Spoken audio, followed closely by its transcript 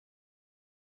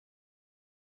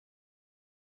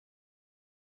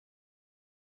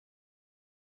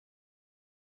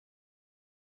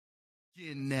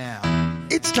Now,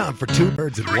 it's time for Two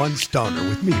Birds and One Stoner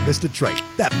with me, MistaTre,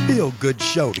 that feel-good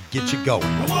show to get you going.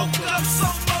 I woke up so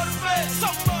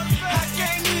motivated, I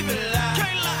can't even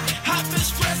lie. I've been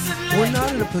stressing. We're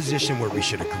not in a position where we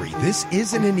should agree. This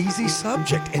isn't an easy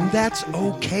subject, and that's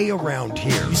okay around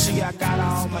here. You see, I got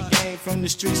all my game from the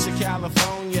streets of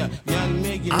California. Young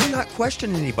nigga. I'm not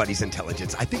questioning anybody's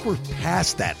intelligence. I think we're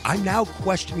past that. I'm now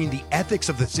questioning the ethics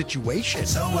of the situation.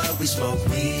 So what, we smoke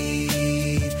weed,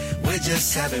 we're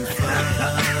just having fun.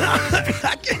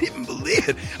 I can't even believe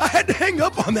it. I had to hang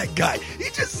up on that guy. He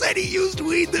just said he used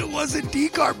weed that wasn't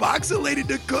decarboxylated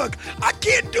to cook. I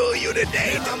can't do you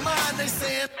today. In my mind, they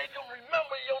saying, make them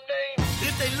remember your name.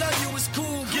 If they love you, it's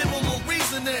cool. Give them a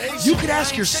reason to hate You could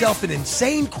ask yourself an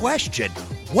insane question.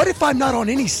 What if I'm not on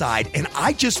any side and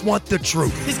I just want the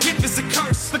truth? His gift is a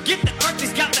curse. Forget the earth,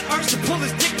 he's got the urge to pull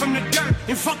his dick from the dirt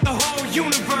and fuck the whole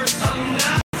universe. I'm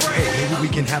not afraid. Maybe we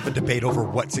can have a debate over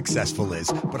what successful is,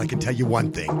 but I can tell you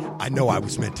one thing. I know I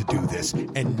was meant to do this,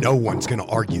 and no one's going to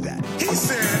argue that. He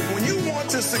said, when you want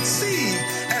to succeed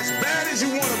as bad as you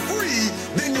want to breathe,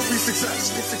 then you'll be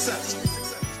successful. Successful.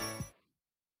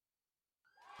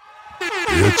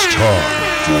 It's time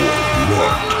for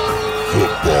Blunt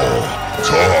Football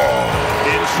Talk.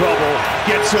 In trouble,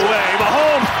 gets away,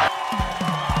 Mahomes.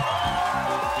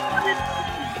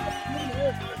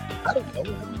 I don't know.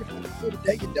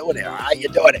 Today you're doing it. All right,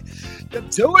 you're doing it. You're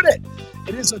doing it.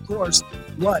 It is, of course,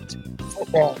 Blunt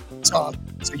Football Talk.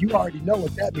 So you already know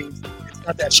what that means. It's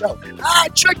not that show. I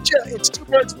tricked you. It's Two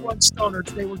Birds and One Stoner.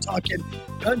 Today we're talking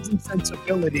guns and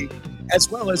sensibility, as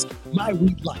well as my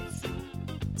weed life.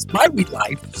 It's my weed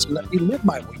life, so let me live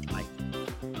my weed life.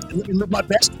 And let me live my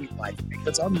best weed life,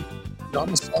 because I'm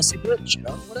a saucy bitch,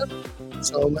 whatever.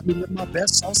 So let me live my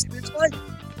best saucy bitch life.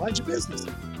 Mind your business.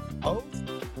 Pose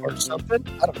or something.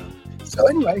 I don't know. So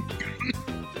anyway,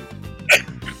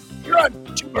 you're on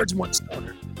Two Birds and One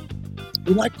Stoner.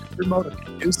 We like to promote a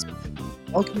conducive,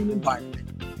 welcoming environment,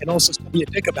 and also still be a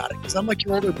dick about it. Because I'm like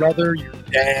your older brother, your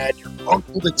dad, your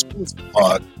uncle that's cool as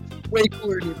fuck, way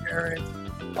cooler than your parents.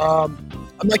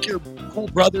 I'm like your cool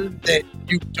brother that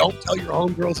you don't tell your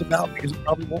homegirls about because it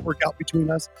probably won't work out between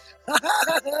us.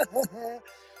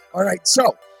 All right,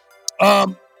 so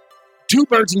Two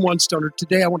Birds and One Stoner.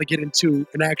 Today I want to get into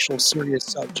an actual serious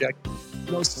subject,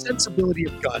 sensibility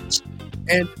of guns.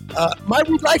 And my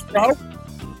weed life, bro.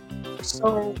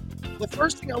 So the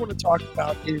first thing I want to talk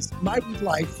about is my weed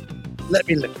life, let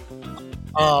me live.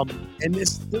 And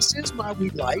this is my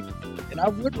weed life, and I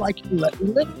would like you to let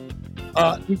me live.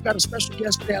 We've got a special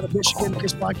guest today out of Michigan,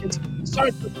 Chris Watkins.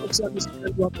 Sorry for the folks on this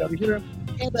go up over here.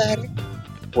 Hey, buddy.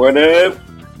 What up?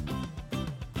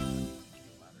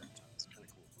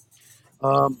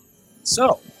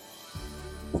 So,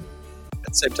 at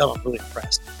the same time, I'm really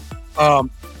impressed.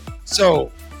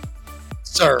 So,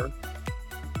 sir,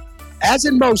 as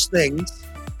in most things,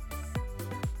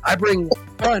 I bring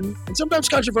fun and sometimes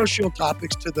controversial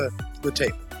topics to the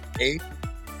table. Okay?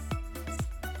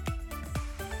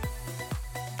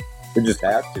 You just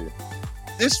have to.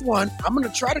 This one, I'm going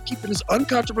to try to keep it as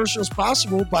uncontroversial as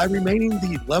possible by remaining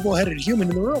the level-headed human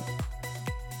in the room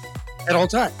at all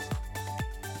times.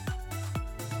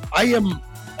 I am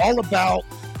all about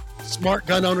smart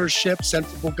gun ownership,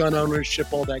 sensible gun ownership,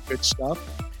 all that good stuff.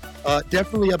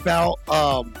 Definitely about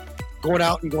going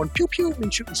out and going pew-pew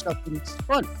and shooting stuff, and it's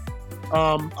fun.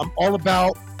 I'm all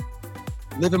about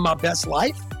living my best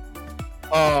life,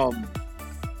 and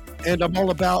I'm all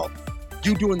about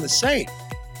you doing the same.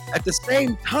 At the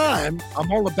same time,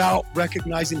 I'm all about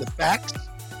recognizing the facts,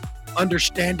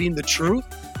 understanding the truth,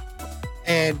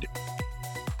 and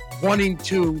wanting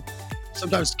to,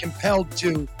 sometimes compelled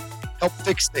to help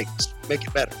fix things, make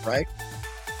it better, right?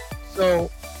 So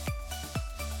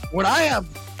when I have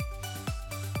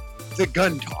the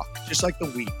gun talk, just like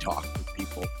the weed talk with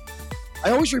people,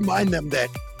 I always remind them that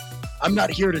I'm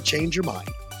not here to change your mind.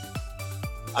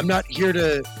 I'm not here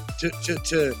to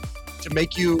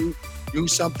make you do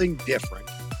something different.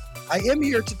 I am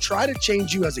here to try to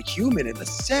change you as a human in a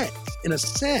sense,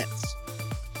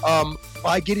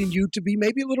 by getting you to be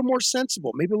maybe a little more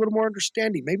sensible, maybe a little more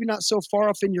understanding, maybe not so far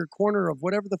off in your corner of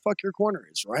whatever the fuck your corner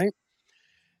is, right?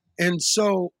 And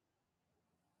so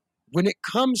when it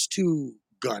comes to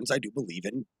guns, I do believe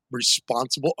in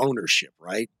responsible ownership,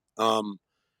 right?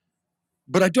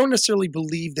 But I don't necessarily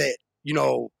believe that,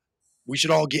 we should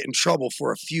all get in trouble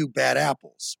for a few bad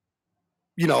apples.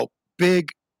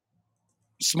 Big,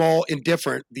 small,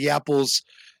 indifferent, the apples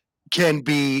can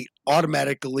be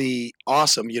automatically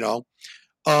awesome,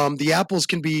 The apples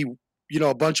can be,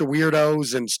 a bunch of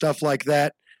weirdos and stuff like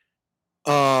that.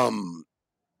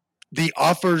 The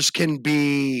offers can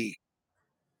be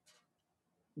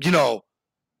you know,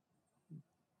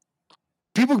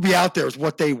 people can be out there with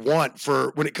what they want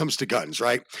for when it comes to guns,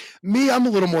 right? Me, I'm a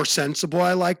little more sensible,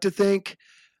 I like to think.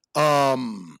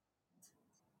 Um,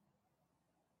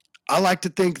 I like to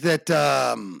think that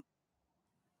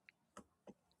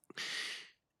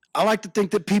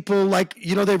people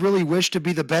they really wish to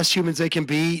be the best humans they can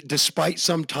be, despite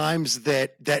sometimes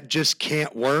that just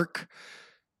can't work.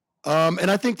 And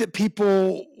I think that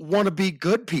people want to be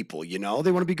good people, they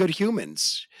want to be good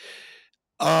humans.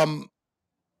 Um,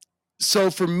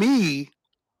 so for me,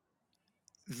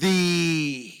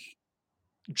 the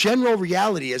general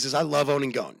reality is I love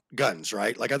owning guns,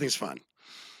 right? Like I think it's fun.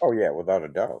 Oh yeah, without a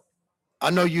doubt. I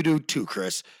know you do too,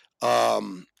 Chris.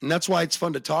 And that's why it's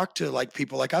fun to talk to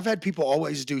people. Like I've had people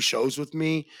always do shows with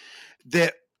me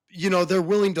that they're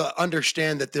willing to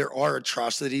understand that there are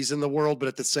atrocities in the world, but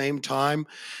at the same time,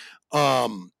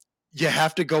 um, you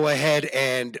have to go ahead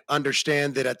and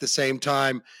understand that at the same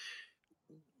time,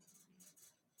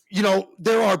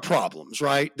 there are problems,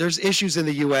 right? There's issues in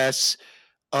the US.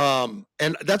 And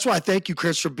that's why I thank you,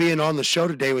 Chris, for being on the show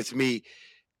today with me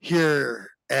here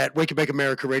at Wake and Bake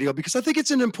America Radio, because I think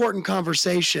it's an important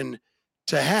conversation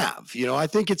to have. I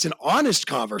think it's an honest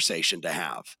conversation to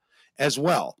have as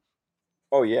well.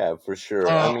 Oh yeah, for sure.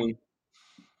 I Um, mean,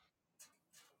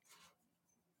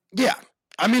 yeah.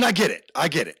 I mean, I get it. I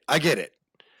get it. I get it.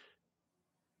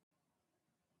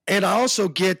 And I also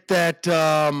get that,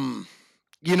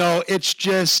 it's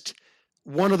just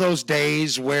one of those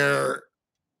days where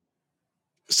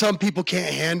some people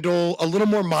can't handle a little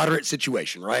more moderate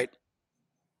situation, right?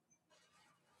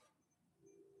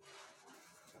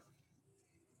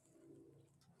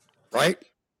 Right?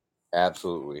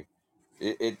 absolutely.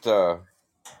 It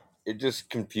just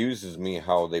confuses me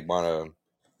how they want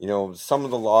to. Some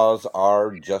of the laws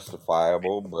are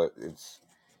justifiable, but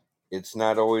it's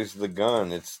not always the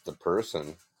gun; it's the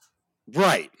person.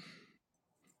 Right.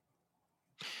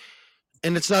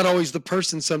 And it's not always the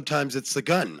person. Sometimes it's the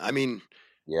gun. I mean,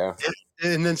 Yeah.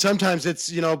 and then sometimes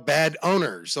it's, bad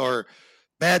owners or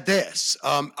bad this.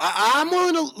 I'm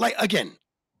willing to again,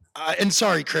 and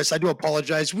sorry, Chris, I do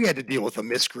apologize. We had to deal with a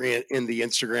miscreant in the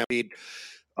Instagram feed.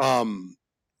 Um,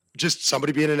 just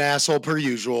somebody being an asshole per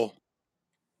usual.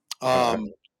 Can't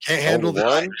handle Only that.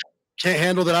 one. Can't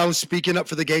handle that. I was speaking up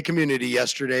for the gay community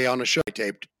yesterday on a show I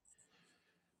taped.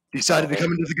 Decided to Oh,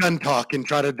 come into the gun talk and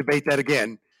try to debate that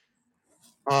again.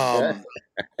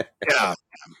 Yeah,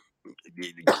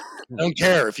 I don't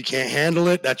care if you can't handle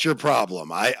it. That's your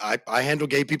problem. I handle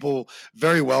gay people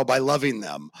very well by loving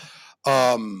them.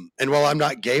 And while I'm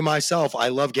not gay myself, I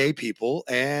love gay people.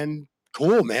 And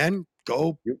cool, man.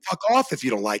 Go fuck off if you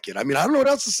don't like it. I mean, I don't know what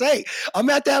else to say. I'm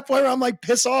at that point where I'm like,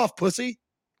 piss off, pussy.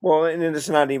 well, and it's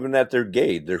not even that they're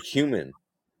gay; they're human.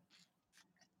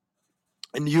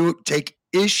 And you take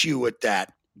issue with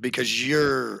that because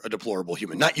you're a deplorable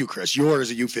human. Not you, Chris. Yours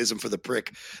is a euphemism for the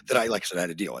prick that I, like I said, had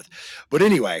to deal with. But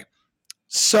anyway,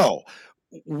 so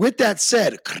with that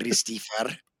said,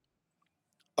 Christopher,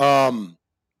 now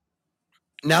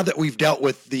that we've dealt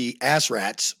with the ass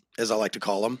rats, as I like to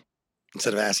call them,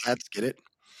 instead of ass hats, get it?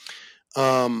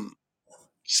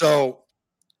 So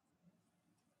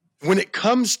when it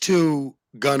comes to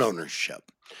gun ownership,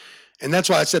 and that's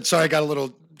why I said, sorry, I got a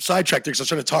little sidetracked there because I was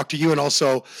trying to talk to you and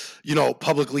also,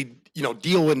 publicly,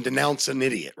 deal and denounce an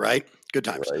idiot, right? Good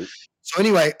times. Right. So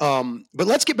anyway, but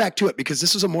let's get back to it because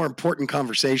this is a more important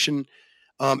conversation.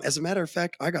 As a matter of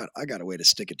fact, I got a way to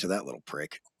stick it to that little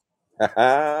prick.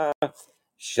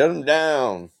 Shut him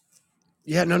down.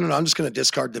 Yeah, no. I'm just going to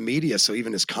discard the media so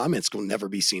even his comments will never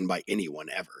be seen by anyone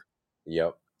ever.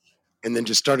 Yep. And then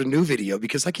just start a new video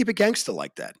because I keep it gangsta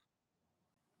like that.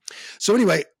 So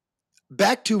anyway,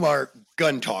 back to our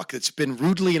gun talk that's been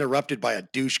rudely interrupted by a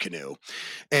douche canoe.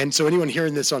 And so anyone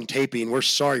hearing this on taping, we're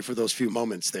sorry for those few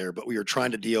moments there, but we were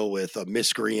trying to deal with a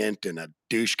miscreant and a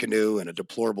douche canoe and a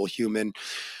deplorable human.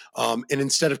 And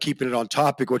instead of keeping it on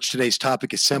topic, which today's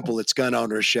topic is simple, it's gun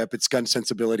ownership, it's gun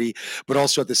sensibility, but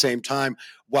also at the same time,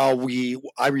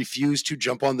 I refuse to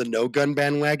jump on the no gun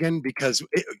bandwagon because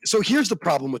so here's the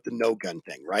problem with the no gun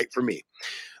thing, right? For me.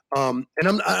 And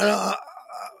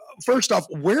first off,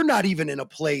 we're not even in a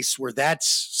place where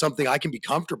that's something I can be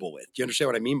comfortable with. Do you understand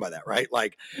what I mean by that, right?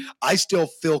 Like, I still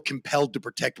feel compelled to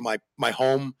protect my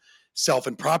home, self,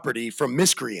 and property from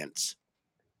miscreants.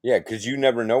 Yeah, because you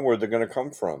never know where they're going to come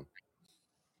from.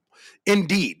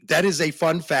 Indeed, that is a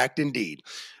fun fact. Indeed,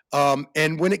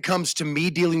 and when it comes to me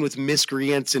dealing with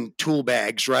miscreants and tool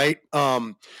bags, right?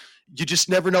 You just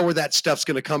never know where that stuff's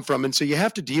going to come from, and so you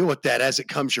have to deal with that as it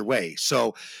comes your way.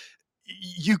 So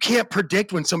you can't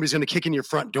predict when somebody's going to kick in your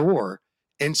front door.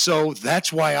 And so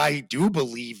that's why I do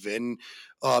believe in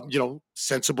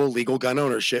sensible legal gun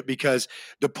ownership, because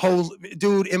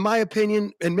dude, in my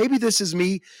opinion, and maybe this is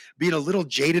me being a little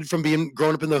jaded from being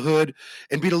grown up in the hood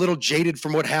and being a little jaded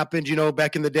from what happened,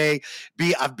 back in the day.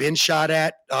 I've been shot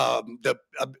at.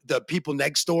 The people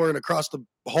next door and across the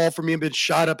hall from me have been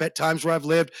shot up at times where I've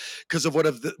lived because of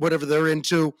whatever they're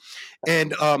into.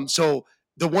 And so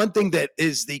the one thing that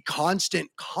is the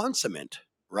constant consummate,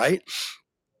 right,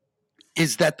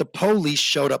 is that the police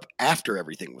showed up after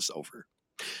everything was over.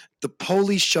 The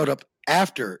police showed up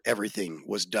after everything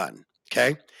was done.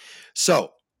 Okay.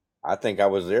 So I think I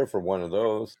was there for one of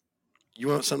those. you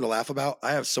want something to laugh about?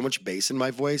 I have so much bass in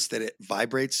my voice that it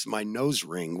vibrates my nose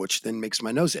ring, which then makes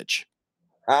my nose itch.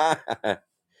 So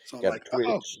I'm Got like,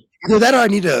 twitch. either that or I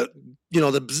need to,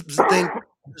 the thing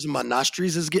in my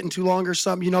nostrils is getting too long or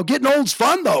something. Getting old's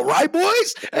fun though, right,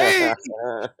 boys? Hey.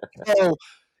 So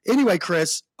anyway,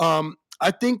 Chris,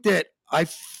 I think that I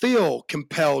feel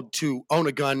compelled to own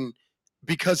a gun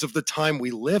because of the time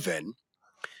we live in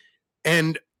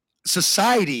and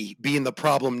society being the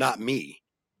problem, not me.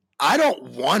 I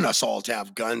don't want us all to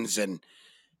have guns and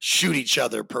shoot each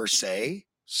other per se.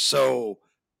 So,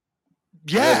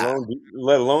 yeah.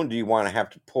 Let alone do you want to have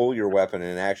to pull your weapon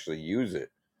and actually use it?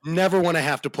 Never want to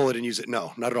have to pull it and use it.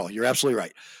 No, not at all. You're absolutely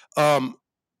right.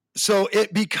 So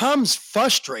it becomes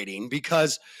frustrating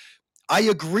because I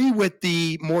agree with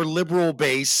the more liberal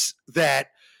base that,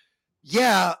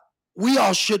 yeah, we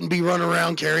all shouldn't be running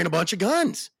around carrying a bunch of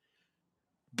guns.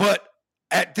 But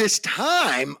at this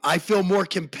time, I feel more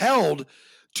compelled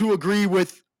to agree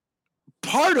with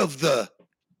part of the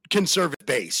conservative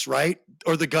base, right?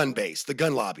 Or the gun base, the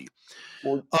gun lobby.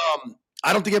 Well,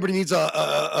 I don't think everybody needs an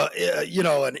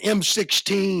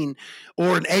M16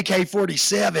 or an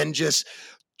AK-47 just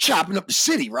chopping up the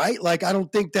city, right? Like, I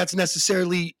don't think that's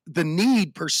necessarily the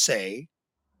need per se,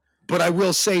 but I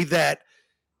will say that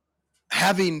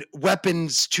having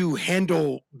weapons to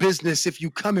handle business if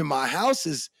you come in my house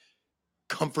is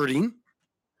comforting.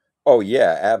 oh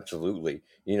yeah, absolutely.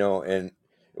 And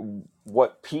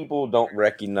what people don't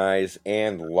recognize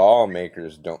and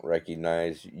lawmakers don't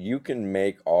recognize, you can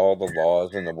make all the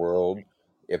laws in the world.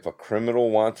 If a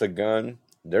criminal wants a gun,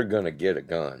 they're going to get a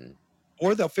gun.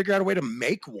 Or they'll figure out a way to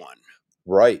make one.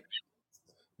 Right.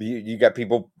 You got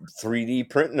people 3D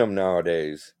printing them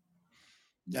nowadays.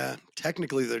 Yeah,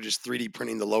 technically they're just 3D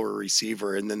printing the lower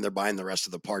receiver and then they're buying the rest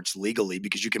of the parts legally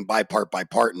because you can buy part by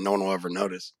part and no one will ever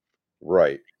notice.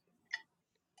 Right.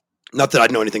 Not that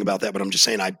I know anything about that, but I'm just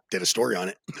saying I did a story on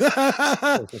it.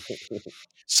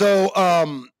 So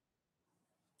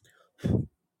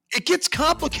it gets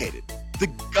complicated. The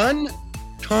gun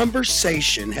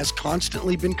conversation has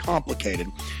constantly been complicated.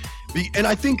 And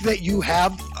I think that you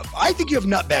have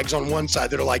nutbags on one side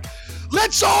that are like,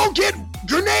 let's all get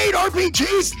grenade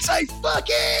RPGs and say, fuck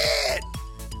it.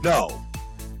 No,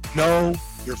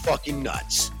 you're fucking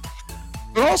nuts.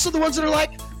 But also the ones that are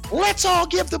like, let's all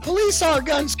give the police our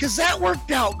guns because that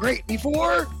worked out great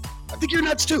before. I think you're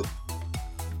nuts too.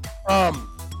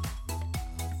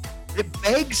 It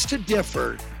begs to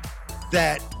differ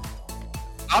that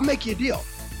I'll make you a deal.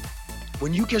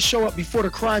 When you can show up before the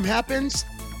crime happens,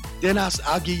 then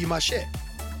I'll give you my shit.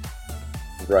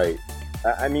 Right.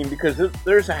 I mean, because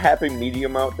there's a happy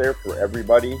medium out there for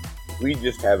everybody. We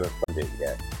just haven't found it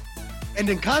yet. And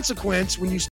in consequence,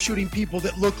 when you start shooting people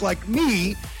that look like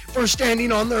me for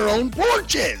standing on their own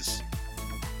porches.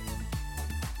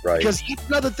 Right. Because that's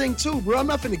another thing too, bro. I'm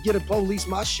not going to get a police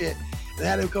my shit and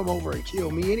have them come over and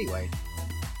kill me anyway.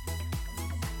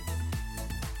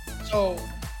 So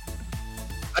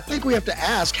I think we have to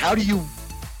ask, how do you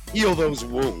heal those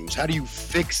wounds? How do you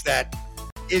fix that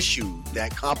issue,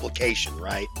 that complication,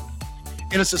 right?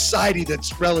 In a society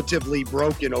that's relatively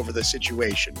broken over the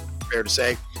situation, fair to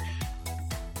say.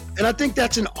 And I think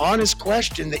that's an honest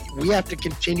question that we have to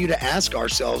continue to ask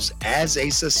ourselves as a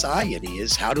society,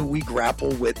 is how do we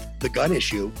grapple with the gun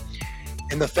issue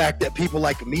and the fact that people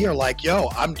like me are like, yo,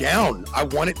 I'm down. I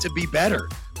want it to be better.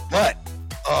 But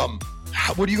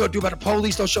what are you going to do about the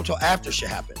police? Don't show up till after shit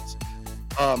happens.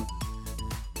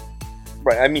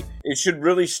 Right. I mean, it should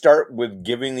really start with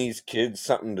giving these kids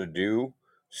something to do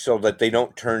so that they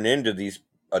don't turn into these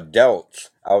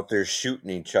adults out there shooting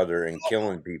each other and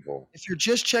killing people. If you're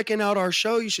just checking out our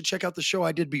show, you should check out the show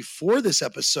I did before this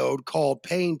episode called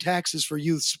Paying Taxes for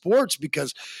Youth Sports,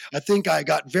 because I think I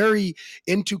got very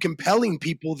into compelling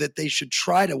people that they should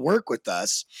try to work with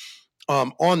us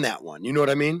on that one. You know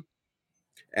what I mean?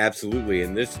 Absolutely.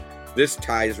 And this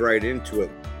ties right into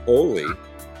it wholly.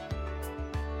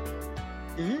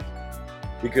 Mm-hmm.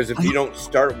 Because if you don't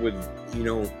start with,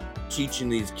 teaching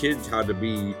these kids how to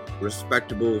be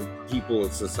respectable people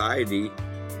of society,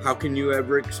 how can you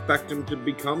ever expect them to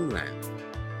become that?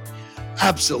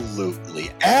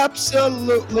 Absolutely.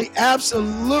 Absolutely.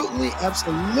 Absolutely.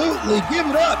 Absolutely. Give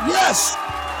it up. Yes.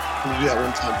 Can you do that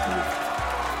one time for me?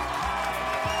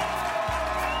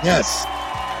 Yes.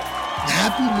 The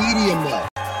happy medium, though.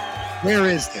 Where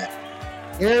is that?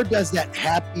 Where does that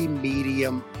happy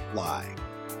medium lie?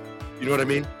 You know what I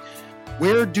mean?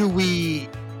 Where do we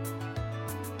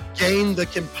gain the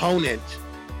component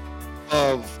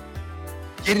of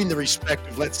getting the respect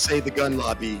of, let's say, the gun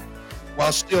lobby,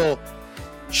 while still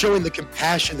showing the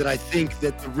compassion that I think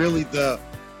that the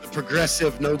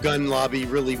progressive no gun lobby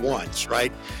really wants,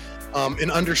 right?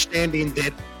 And understanding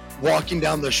that walking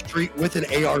down the street with an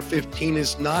AR-15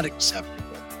 is not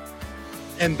acceptable,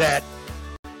 and that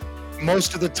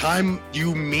most of the time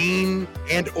you mean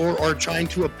and or are trying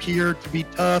to appear to be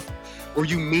tough, or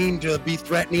you mean to be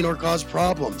threatening or cause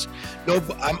problems. No,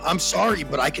 I'm sorry,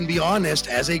 but I can be honest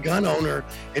as a gun owner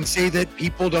and say that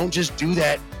people don't just do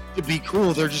that to be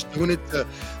cool. They're just doing it to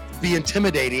be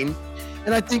intimidating.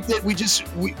 And I think that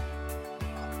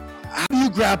how do you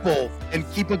grapple and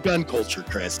keep a gun culture,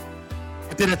 Chris,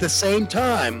 but then at the same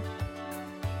time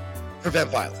prevent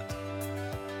violence?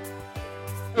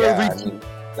 Yeah, I mean,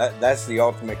 that's the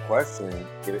ultimate question.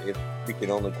 If we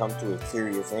can only come to a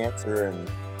serious answer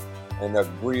and an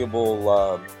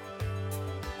agreeable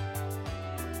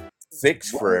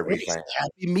fix for everything.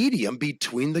 Happy medium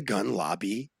between the gun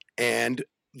lobby and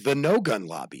the no gun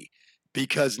lobby,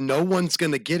 because no one's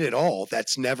going to get it all.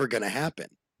 That's never going to happen.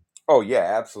 Oh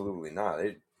yeah, absolutely not.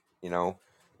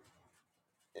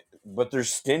 But they're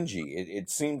stingy. It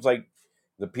seems like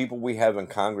the people we have in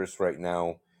Congress right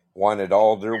now want it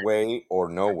all their way or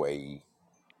no way.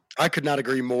 I could not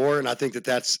agree more, and I think that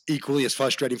that's equally as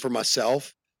frustrating for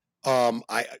myself.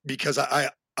 Because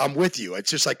I'm with you. It's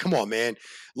just like, come on, man.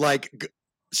 Like,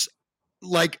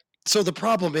 so the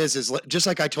problem is just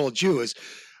like I told you, is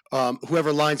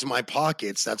whoever lines my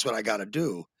pockets, that's what I got to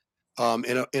do.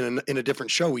 In a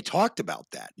different show, we talked about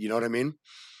that. You know what I mean?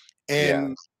 And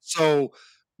Yeah. so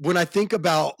when I think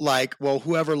about, like, well,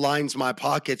 whoever lines my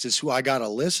pockets is who I got to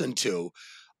listen to,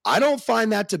 I don't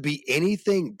find that to be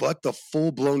anything but the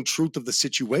full blown truth of the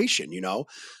situation.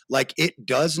 Like, it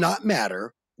does not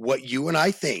matter what you and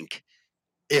I think.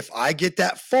 If I get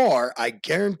that far, I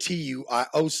guarantee you I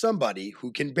owe somebody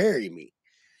who can bury me.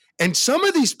 And some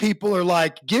of these people are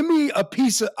like, give me a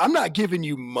piece of, I'm not giving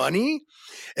you money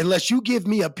unless you give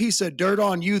me a piece of dirt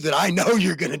on you that I know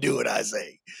you're going to do what I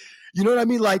say. You know what I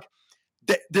mean? Like,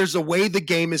 there's a way the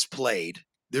game is played.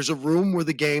 There's a room where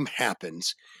the game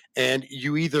happens, and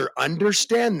you either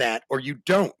understand that or you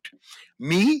don't.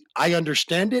 Me, I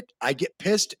understand it. I get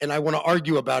pissed and I want to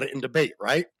argue about it and debate,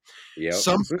 right? Yeah.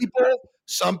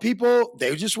 Some people,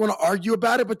 they just want to argue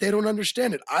about it, but they don't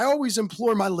understand it. I always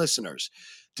implore my listeners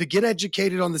to get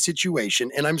educated on the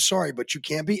situation. And I'm sorry, but you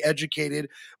can't be educated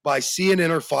by CNN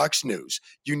or Fox News.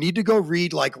 You need to go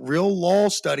read like real law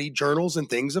study journals and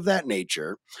things of that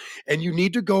nature. And you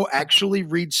need to go actually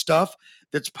read stuff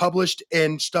that's published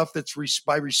and stuff that's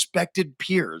by respected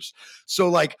peers. So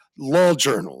like law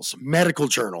journals, medical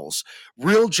journals,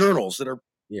 real journals that are,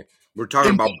 Yeah. We're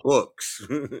talking about books.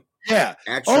 yeah.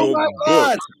 Actual my books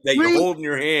God. that you hold in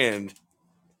your hand.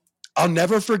 I'll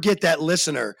never forget that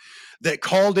listener that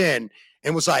called in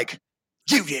and was like,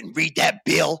 you didn't read that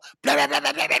bill. I was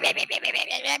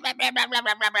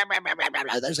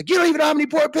like, you don't even know how many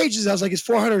pages. I was like, it's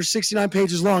 469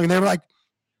 pages long. And they were like,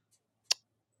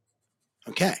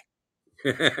 okay.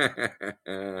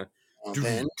 Well,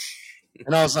 then.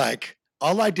 And I was like,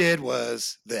 all I did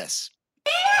was this.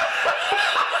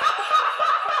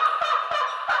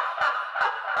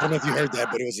 I don't know if you heard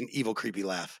that, but it was an evil, creepy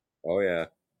laugh. Oh, yeah.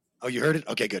 Oh, you heard it?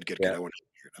 Okay, good. Yeah. I wanted to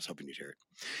hear it. I was hoping you'd hear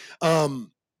it.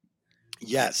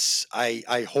 Yes,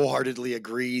 I wholeheartedly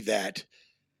agree that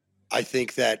I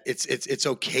think that it's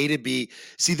okay to be.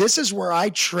 See, this is where I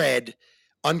tread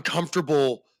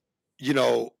uncomfortable,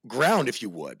 ground, if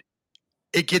you would.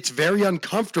 It gets very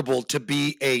uncomfortable to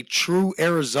be a true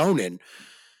Arizonan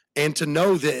and to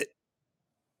know that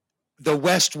the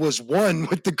West was won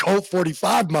with the Colt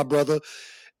 45, my brother.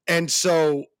 And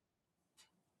so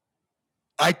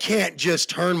I can't just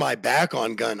turn my back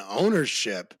on gun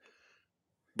ownership,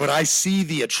 but I see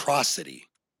the atrocity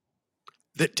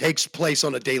that takes place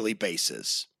on a daily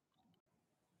basis.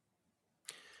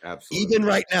 Absolutely. Even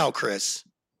right now, Chris.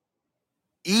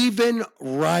 Even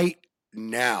right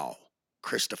now,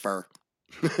 Christopher.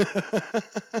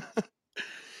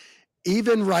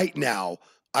 Even right now,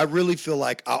 I really feel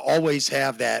like I always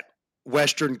have that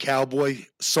Western cowboy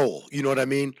soul. You know what I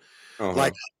mean? Uh-huh.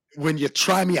 Like, when you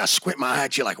try me, I squint my eye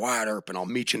at you like wide open. I'll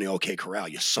meet you in the OK Corral,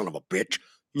 you son of a bitch.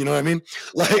 You know what I mean?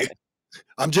 Like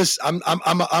I'm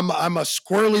a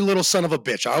squirrely little son of a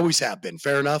bitch. I always have been.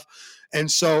 Fair enough. And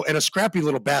a scrappy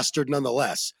little bastard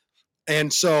nonetheless.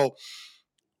 And so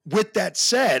with that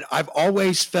said, I've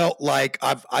always felt like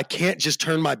I can't just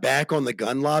turn my back on the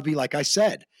gun lobby, like I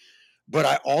said, but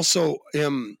I also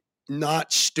am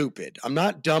not stupid. I'm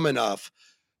not dumb enough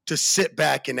to sit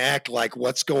back and act like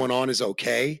what's going on is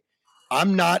okay.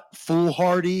 I'm not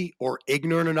foolhardy or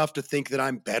ignorant enough to think that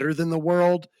I'm better than the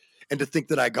world and to think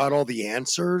that I got all the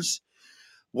answers.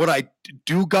 What I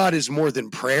do got is more than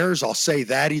prayers. I'll say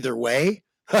that either way.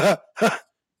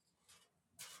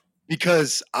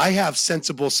 Because I have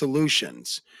sensible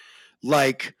solutions.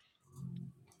 Like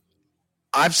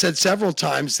I've said several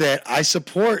times that I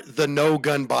support the no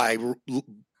gun buy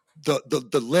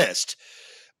the list,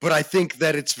 but I think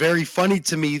that it's very funny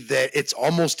to me that it's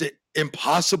almost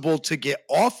impossible to get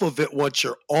off of it once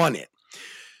you're on it.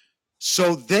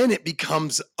 So then it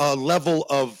becomes a level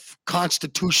of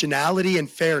constitutionality and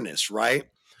fairness, right?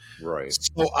 Right.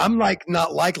 So I'm like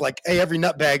not like hey, every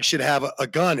nutbag should have a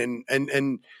gun,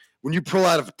 and when you pull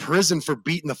out of prison for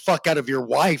beating the fuck out of your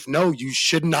wife, no, you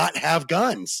should not have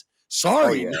guns. Oh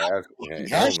Sorry, yeah. not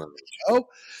Hell no. show.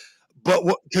 But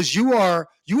because you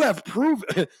have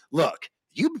proven, look,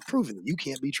 you've proven that you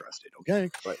can't be trusted. Okay,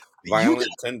 Right. you Violent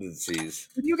tendencies.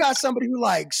 you got somebody who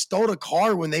like stole a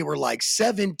car when they were like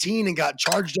 17 and got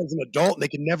charged as an adult, and they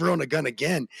could never own a gun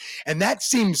again, and that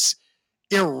seems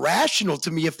irrational to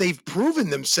me if they've proven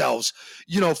themselves,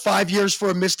 5 years for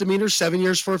a misdemeanor, 7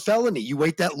 years for a felony. You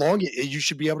wait that long, you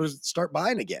should be able to start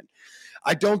buying again.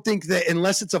 I don't think that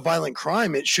unless it's a violent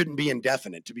crime, it shouldn't be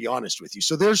indefinite, to be honest with you.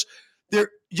 So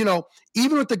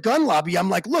even with the gun lobby, I'm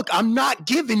like, look, I'm not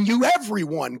giving you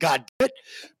everyone, God damn it.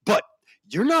 But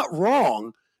you're not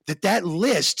wrong that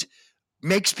list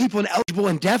makes people ineligible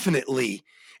indefinitely,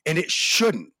 and it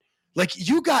shouldn't. Like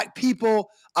you got people,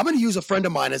 I'm going to use a friend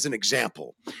of mine as an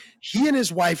example. He and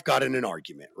his wife got in an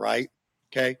argument, right?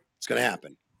 Okay. It's going to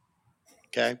happen.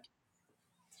 Okay.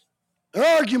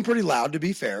 They're arguing pretty loud, to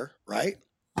be fair, right?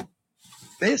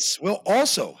 This will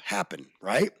also happen,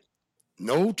 right?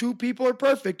 No two people are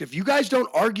perfect. If you guys don't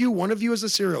argue, one of you is a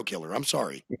serial killer. I'm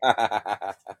sorry.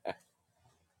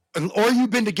 Or you've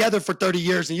been together for 30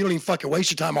 years and you don't even fucking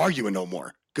waste your time arguing no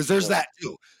more. Because there's that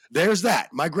too. There's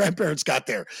that. My grandparents got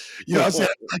there. I said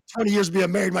like 20 years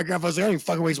being married, my grandfather was like, I don't even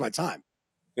fucking waste my time.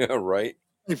 Yeah, right.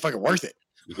 It ain't fucking worth it.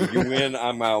 You win,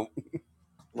 I'm out.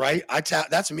 Right?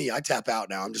 That's me. I tap out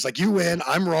now. I'm just like, you win,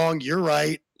 I'm wrong, you're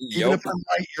right. Even if I'm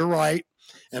right, you're right.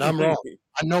 And I'm wrong.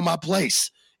 I know my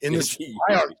place in this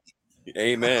hierarchy.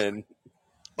 Amen.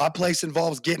 My place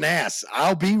involves getting ass.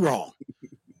 I'll be wrong.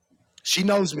 She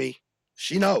knows me.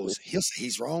 She knows. He'll say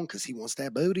he's wrong because he wants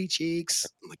that booty cheeks.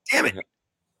 I'm like, damn it.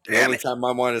 The only time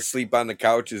I want to sleep on the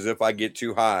couch is if I get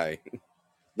too high.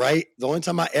 Right? The only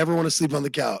time I ever want to sleep on the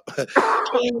couch.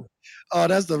 Oh,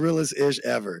 that's the realest ish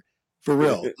ever. For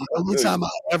real. The only time I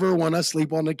ever want to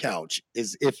sleep on the couch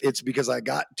is if it's because I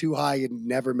got too high and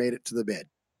never made it to the bed.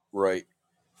 Right.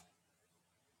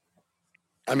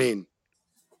 I mean,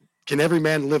 can every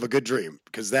man live a good dream?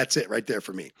 Because that's it right there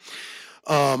for me.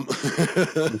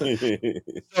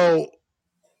 So,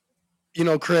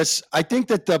 Chris, I think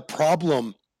that the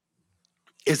problem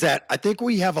is that I think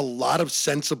we have a lot of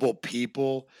sensible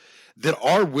people that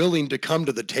are willing to come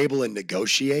to the table and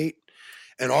negotiate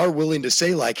and are willing to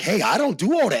say like, hey, I don't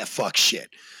do all that fuck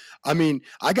shit. I mean,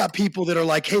 I got people that are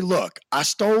like, hey, look, I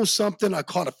stole something. I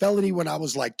caught a felony when I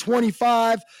was like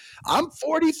 25. I'm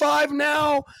 45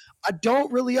 now. I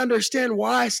don't really understand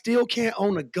why I still can't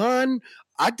own a gun.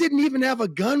 I didn't even have a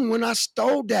gun when I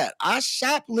stole that. I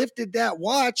shoplifted that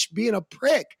watch being a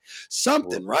prick,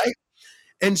 something, right?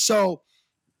 And so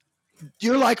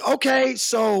you're like, okay,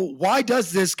 so why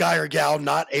does this guy or gal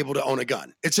not able to own a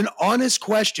gun? It's an honest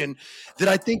question that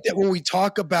I think that when we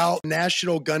talk about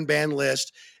national gun ban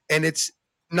list, and it's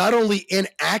not only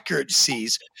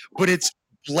inaccuracies, but it's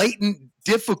blatant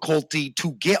difficulty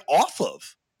to get off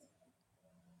of.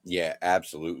 Yeah,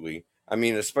 absolutely. I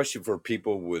mean, especially for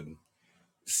people with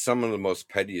some of the most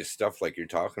pettiest stuff like you're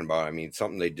talking about. I mean,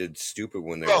 something they did stupid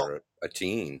when they were a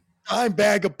teen. Dime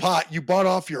bag of pot you bought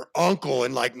off your uncle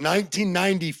in like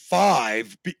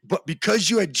 1995, but because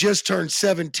you had just turned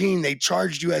 17, they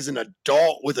charged you as an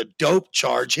adult with a dope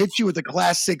charge, hit you with a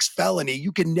class 6 felony.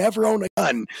 You can never own a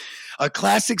gun. A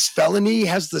class 6 felony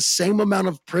has the same amount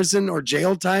of prison or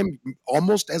jail time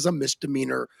almost as a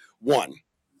misdemeanor 1.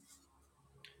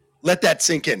 Let that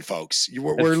sink in, folks.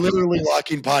 We're literally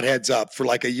locking potheads up for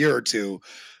like a year or two,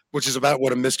 which is about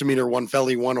what a misdemeanor 1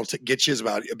 felony 1 will get you is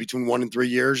about between 1 and 3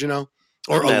 years, or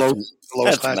a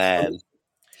lowest class. Mad.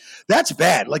 That's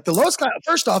bad. Like the lowest class,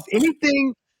 first off,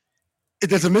 anything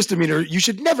that's a misdemeanor, you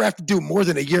should never have to do more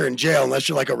than a year in jail unless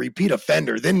you're like a repeat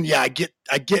offender. Then yeah, I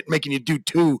get making you do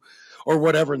 2 or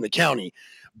whatever in the county.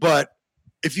 But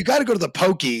if you got to go to the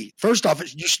pokey, first off,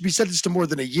 you should be sentenced to more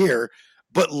than a year.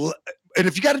 And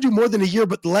if you got to do more than a year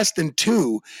but less than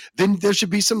 2, then there should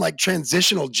be some like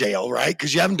transitional jail, right?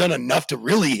 Because you haven't done enough to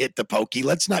really hit the pokey.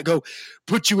 Let's not go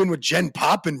put you in with Gen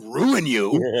Pop and ruin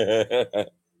you.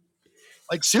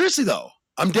 Like seriously though,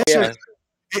 I'm dead serious.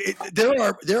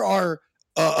 There are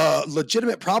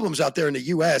legitimate problems out there in the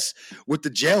U.S. with the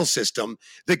jail system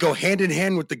that go hand in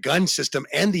hand with the gun system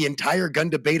and the entire gun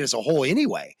debate as a whole.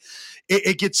 Anyway,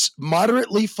 it gets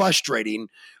moderately frustrating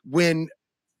when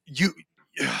you.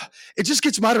 It just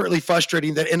gets moderately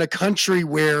frustrating that in a country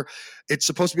where it's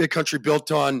supposed to be a country built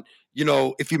on,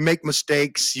 if you make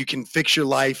mistakes, you can fix your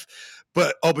life,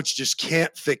 but you just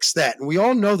can't fix that. And we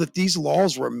all know that these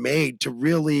laws were made to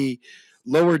really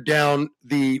lower down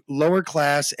the lower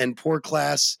class and poor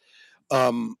class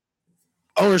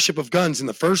ownership of guns in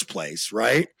the first place,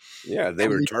 right? Yeah, they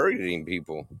were targeting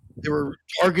people. They were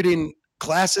targeting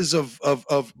classes of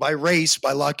by race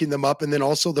by locking them up, and then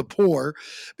also the poor,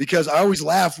 because I always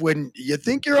laugh when you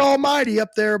think you're almighty up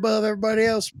there above everybody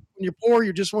else. When you're poor,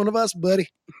 you're just one of us, buddy.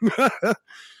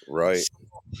 Right. So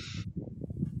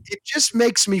it just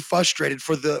makes me frustrated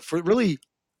for really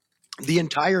the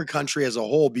entire country as a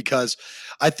whole, because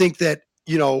I think that,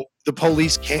 the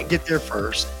police can't get there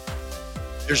first.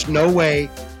 There's no way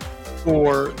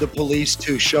for the police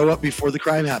to show up before the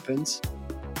crime happens.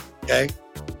 Okay.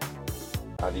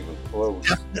 Not even close.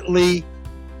 Definitely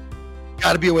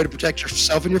got to be a way to protect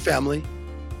yourself and your family.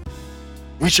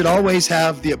 We should always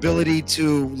have the ability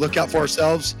to look out for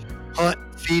ourselves, hunt,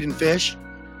 feed, and fish.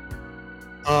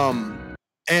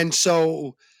 And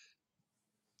so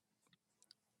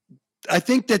I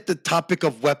think that the topic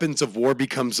of weapons of war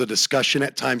becomes a discussion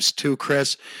at times too,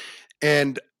 Chris.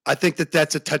 And I think that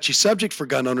that's a touchy subject for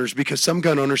gun owners, because some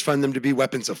gun owners find them to be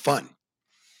weapons of fun.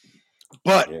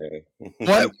 But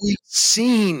what we've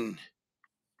seen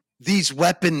these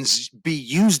weapons be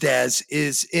used as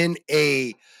is in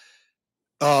a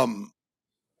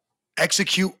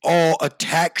execute all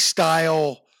attack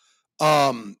style,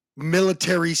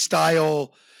 military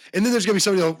style. And then there's gonna be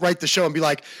somebody that'll write the show and be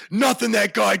like, nothing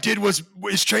that guy did was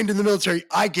trained in the military.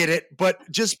 I get it,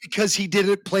 but just because he did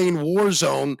it playing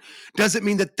Warzone doesn't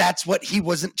mean that that's what he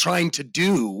wasn't trying to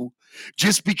do.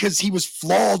 Just because he was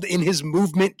flawed in his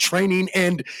movement training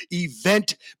and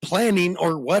event planning,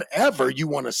 or whatever you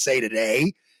want to say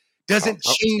today, doesn't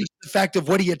change the fact of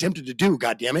what he attempted to do.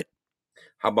 God damn it!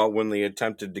 How about when they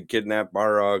attempted to kidnap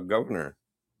our governor?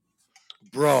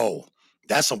 Bro,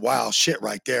 that's some wild shit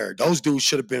right there. Those dudes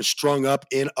should have been strung up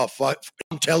in a fight.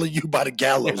 I'm telling you, by the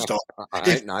gallows, dog.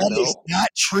 If that is not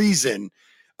treason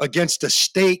against the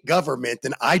state government,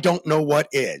 then I don't know what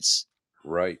is.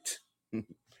 Right.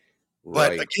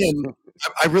 But again,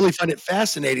 I really find it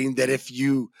fascinating that if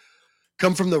you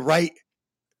come from the right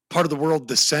part of the world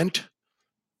descent,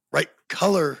 right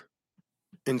color,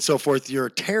 and so forth, you're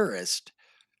a terrorist.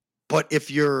 But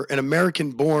if you're an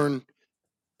American-born,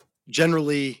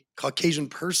 generally Caucasian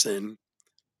person,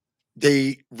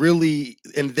 they really,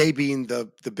 and they being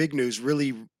the big news,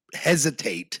 really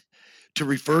hesitate to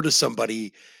refer to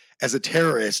somebody as a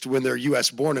terrorist when they're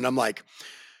US born. And I'm like,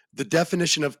 the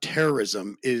definition of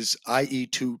terrorism is, i.e.,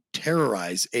 to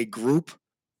terrorize a group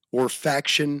or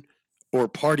faction or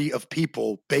party of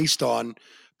people based on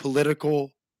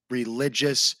political,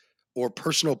 religious, or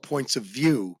personal points of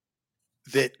view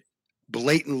that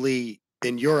blatantly,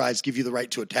 in your eyes, give you the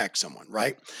right to attack someone,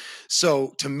 right?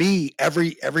 So to me,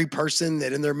 every person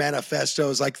that in their manifesto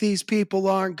is like, these people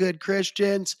aren't good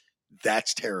Christians,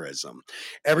 that's terrorism.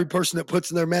 Every person that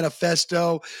puts in their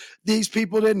manifesto, these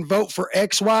people didn't vote for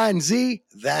X, Y, and Z,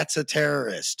 that's a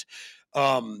terrorist.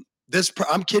 I'm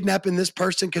kidnapping this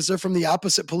person because they're from the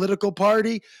opposite political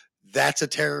party, that's a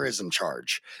terrorism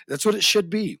charge. That's what it should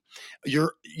be.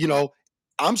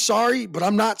 I'm sorry, but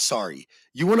I'm not sorry.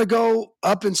 You want to go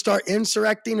up and start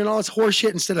insurrecting and all this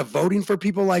horseshit instead of voting for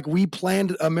people like we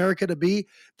planned America to be,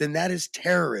 then that is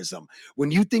terrorism.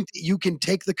 When you think that you can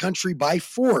take the country by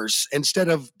force instead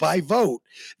of by vote,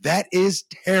 that is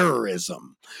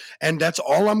terrorism. And that's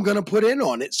all I'm going to put in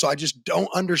on it. So I just don't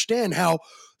understand how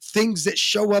things that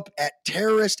show up at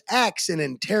terrorist acts and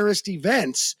in terrorist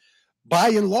events, by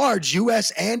and large,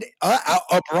 U.S. and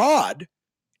abroad,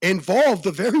 involve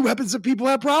the very weapons that people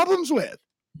have problems with.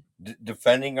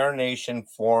 Defending our nation,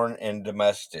 foreign and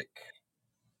domestic.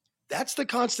 That's the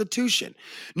Constitution.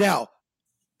 Now,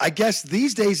 I guess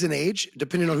these days and age,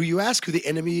 depending on who you ask, who the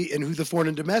enemy and who the foreign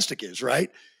and domestic is,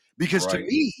 right? Because to Right.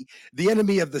 me, the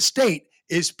enemy of the state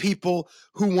is people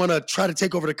who want to try to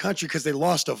take over the country because they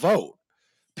lost a vote.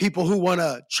 People who want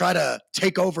to try to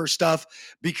take over stuff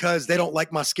because they don't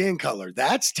like my skin color.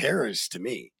 That's terrorist to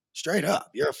me. Straight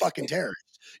up. You're a fucking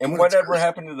terrorist. You And wanna whatever terrorist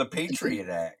happened to the Patriot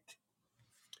Act?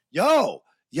 Yo,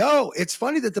 it's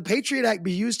funny that the Patriot Act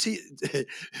be used to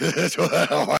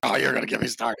oh, you're gonna get me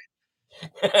started.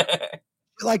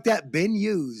 Like that been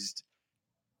used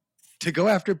to go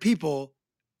after people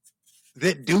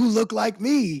that do look like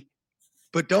me,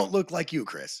 but don't look like you,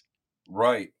 Chris.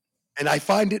 Right. And I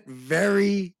find it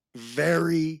very,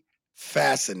 very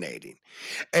fascinating.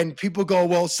 And people go,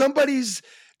 well, somebody's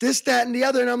this, that, and the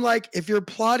other. And I'm like, if you're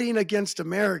plotting against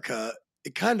America,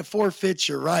 it kind of forfeits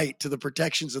your right to the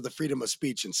protections of the freedom of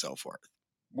speech and so forth.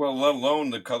 Well, let alone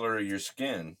the color of your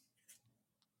skin.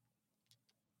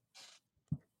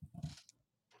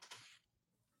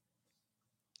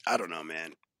 I don't know,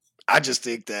 man. I just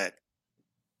think that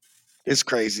it's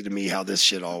crazy to me how this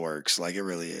shit all works. Like it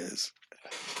really is.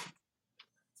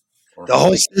 Or The whole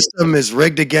holy system is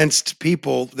rigged against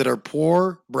people that are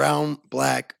poor, brown,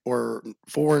 black, or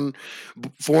foreign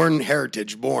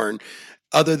heritage born,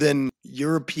 other than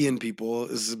European people.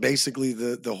 This is basically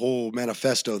the whole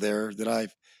manifesto there that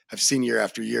I've seen year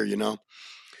after year, you know.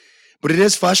 But it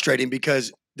is frustrating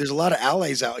because there's a lot of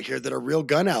allies out here that are real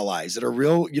gun allies, that are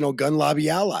real, gun lobby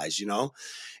allies,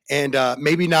 and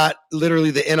maybe not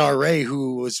literally the NRA,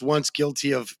 who was once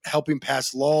guilty of helping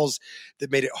pass laws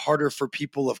that made it harder for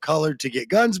people of color to get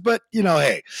guns. But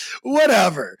hey,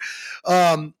 whatever.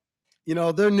 They're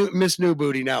Miss New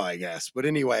Booty now, I guess. But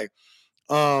anyway,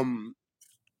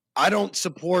 I don't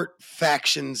support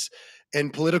factions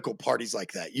and political parties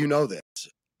like that. You know this.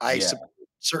 I Yeah. support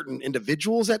certain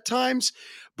individuals at times,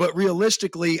 but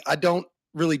realistically, I don't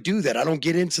really do that. I don't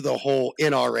get into the whole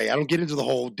NRA. I don't get into the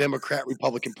whole Democrat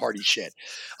Republican Party shit.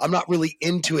 I'm not really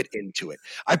into it.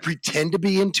 I pretend to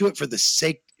be into it for the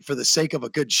sake of a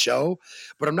good show,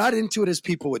 but I'm not into it as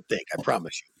people would think. I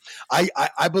promise you.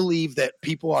 I believe that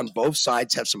people on both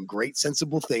sides have some great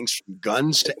sensible things, from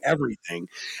guns to everything,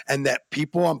 and that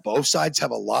people on both sides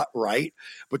have a lot right.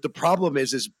 But the problem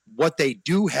is what they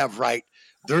do have right,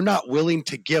 they're not willing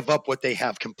to give up what they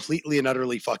have completely and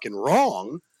utterly fucking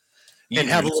wrong. And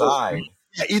have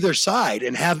either side,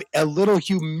 and have a little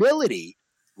humility,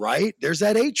 right? There's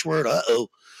that H word,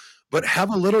 but have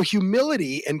a little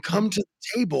humility and come to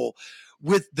the table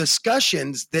with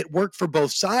discussions that work for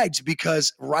both sides.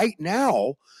 Because right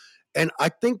now, and I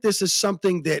think this is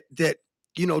something that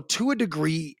to a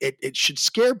degree, it should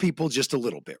scare people just a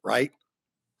little bit, right?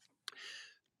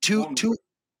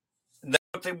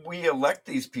 What we elect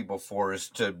these people for is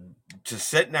to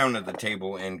sit down at the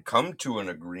table and come to an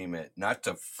agreement, not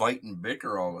to fight and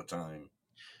bicker all the time.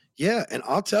 Yeah, and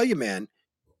I'll tell you, man,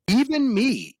 even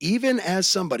me, even as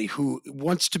somebody who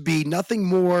wants to be nothing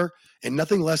more and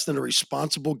nothing less than a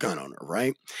responsible gun owner,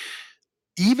 right?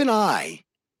 Even I,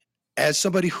 as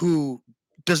somebody who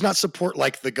does not support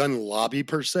like the gun lobby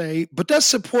per se, but does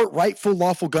support rightful,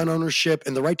 lawful gun ownership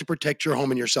and the right to protect your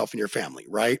home and yourself and your family,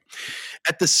 right?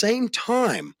 At the same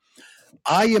time,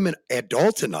 I am an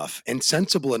adult enough and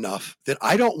sensible enough that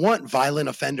I don't want violent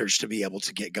offenders to be able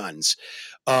to get guns.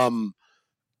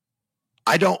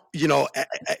 I don't,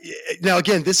 now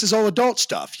again, this is all adult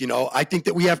stuff. I think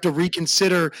that we have to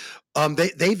reconsider.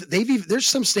 There's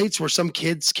some states where some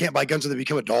kids can't buy guns when they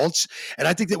become adults. And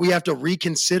I think that we have to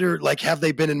reconsider, like, have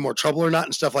they been in more trouble or not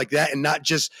and stuff like that, and not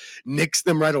just nix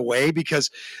them right away, because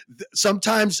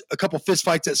sometimes a couple fist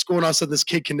fights at school and all of a sudden this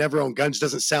kid can never own guns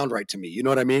doesn't sound right to me. You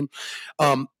know what I mean?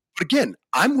 But again,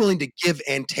 I'm willing to give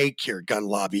and take here, gun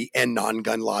lobby and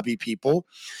non-gun lobby people.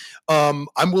 I'm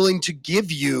willing to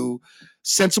give you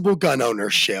sensible gun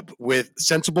ownership with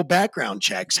sensible background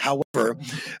checks. However,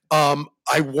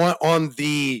 I want on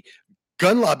the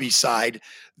gun lobby side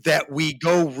that we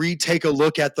go retake a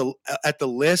look at the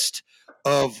list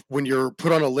of when you're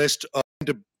put on a list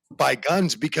to buy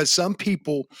guns, because some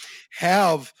people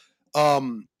have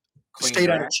stayed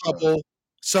out of trouble.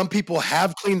 Some people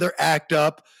have cleaned their act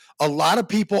up. A lot of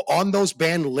people on those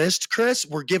banned lists, Chris,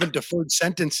 were given deferred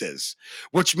sentences,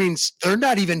 which means they're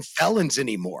not even felons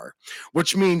anymore,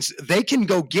 which means they can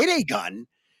go get a gun,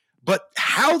 but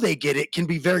how they get it can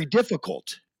be very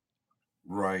difficult.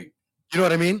 Right. You know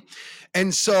what I mean?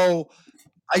 And so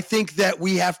I think that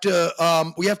we have to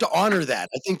honor that.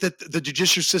 I think that the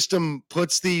judicial system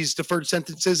puts these deferred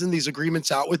sentences and these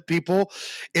agreements out with people.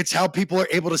 It's how people are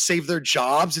able to save their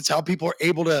jobs. It's how people are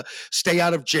able to stay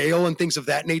out of jail and things of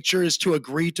that nature, is to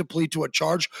agree to plead to a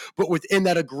charge, but within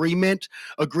that agreement,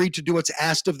 agree to do what's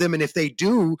asked of them. And if they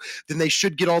do, then they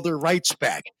should get all their rights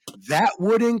back. That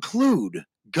would include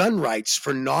gun rights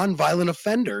for nonviolent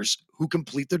offenders who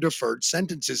complete their deferred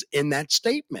sentences in that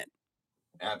statement.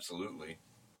 Absolutely.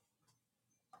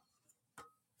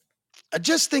 I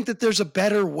just think that there's a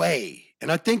better way.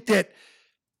 And I think that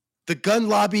the gun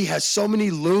lobby has so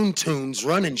many loon tunes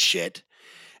running shit.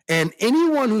 And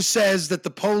anyone who says that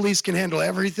the police can handle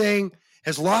everything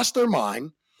has lost their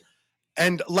mind.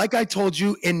 And like I told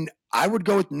you, I would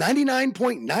go with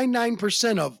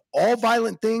 99.99% of all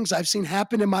violent things I've seen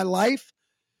happen in my life.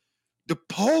 The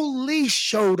police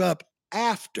showed up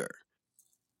after,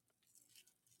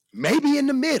 maybe in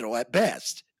the middle at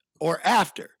best, or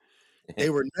after. They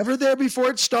were never there before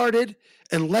it started,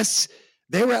 unless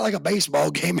they were at like a baseball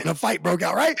game and a fight broke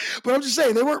out, right? But I'm just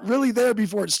saying, they weren't really there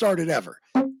before it started ever.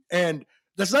 And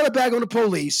that's not a bag on the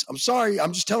police. I'm sorry.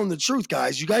 I'm just telling the truth,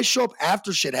 guys. You guys show up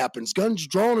after shit happens, guns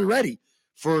drawn and ready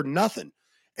for nothing.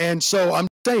 And so I'm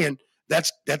saying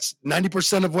that's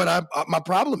 90% of what my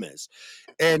problem is.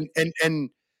 And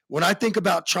when I think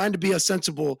about trying to be a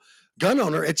sensible gun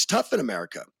owner, it's tough in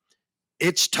America.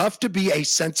 It's tough to be a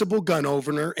sensible gun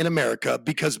owner in America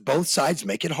because both sides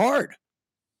make it hard.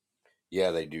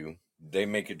 Yeah, they do. They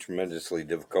make it tremendously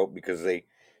difficult because they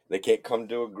can't come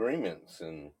to agreements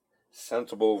and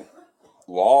sensible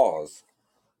laws.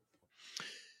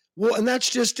 Well, and that's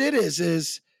just it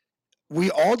is we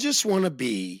all just want to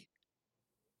be,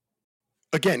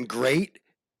 again, great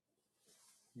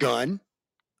gun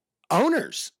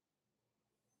owners.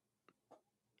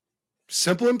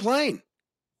 Simple and plain.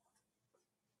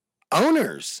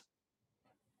 Owners.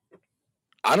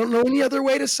 I don't know any other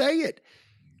way to say it.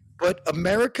 But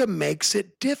America makes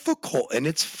it difficult, and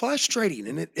it's frustrating,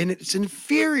 and it's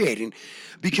infuriating,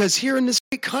 because here in this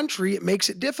great country, it makes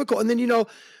it difficult. And then,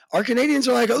 our Canadians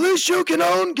are like, at least you can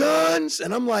own guns.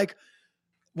 And I'm like,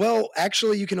 well,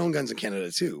 actually, you can own guns in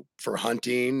Canada too, for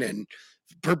hunting and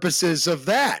purposes of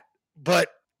that. But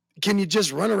can you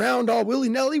just run around all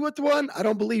willy-nilly with one? I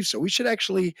don't believe so. We should want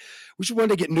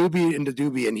to get Newbie and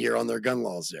Doobie in here on their gun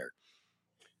laws there.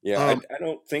 Yeah, I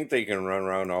don't think they can run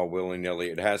around all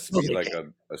willy-nilly. It has to be like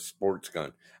a sports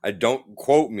gun. I don't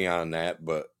quote me on that,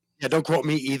 but... Yeah, don't quote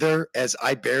me either, as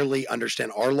I barely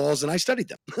understand our laws, and I studied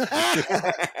them.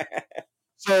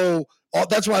 So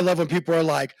that's why I love when people are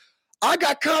like, I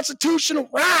got constitutional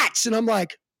rights. And I'm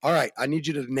like, all right, I need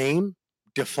you to name,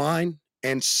 define,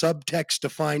 and subtext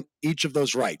define each of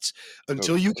those rights.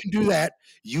 Until you can do that,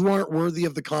 you aren't worthy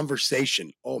of the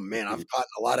conversation. Oh, man, I've gotten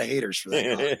a lot of haters for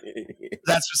that.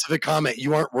 That specific comment,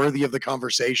 you aren't worthy of the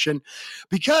conversation,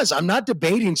 because I'm not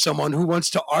debating someone who wants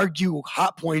to argue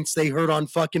hot points they heard on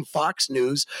fucking Fox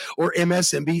News or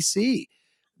MSNBC.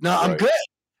 No, I'm good.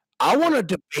 I want to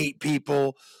debate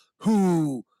people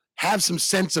who have some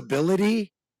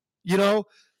sensibility,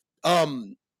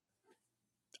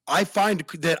 I find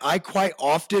that I quite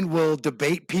often will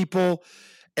debate people,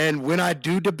 and when I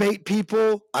do debate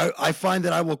people, I find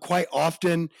that I will quite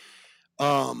often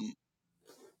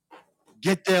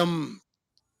get them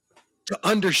to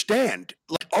understand,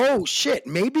 like, oh shit,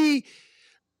 maybe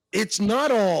it's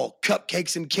not all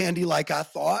cupcakes and candy like I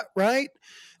thought, right?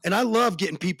 And I love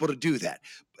getting people to do that.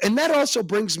 And that also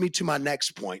brings me to my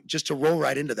next point, just to roll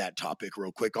right into that topic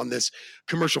real quick on this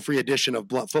commercial-free edition of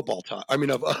Blunt Football Talk. I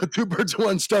mean, of Two Birds with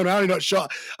One Stone. I don't even know, Sean.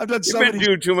 I've done so many. You've been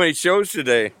doing too many shows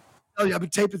today. Oh, yeah, I've been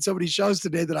taping so many shows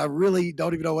today that I really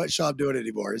don't even know what show I'm doing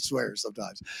anymore. I swear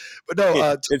sometimes. But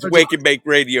no, it's Wake and Bake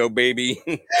Radio, baby.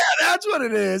 Yeah, that's what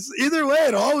it is. Either way,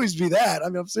 it'll always be that. I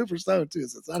mean, I'm super stoned too,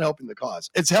 so it's not helping the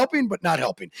cause. It's helping, but not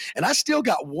helping. And I still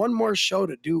got one more show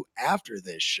to do after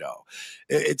this show.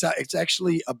 It's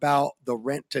actually about the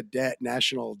rent-to-debt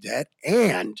national debt,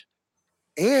 and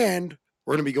we're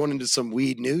going to be going into some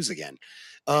weed news again.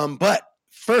 But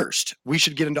first, we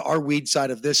should get into our weed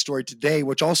side of this story today,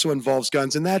 which also involves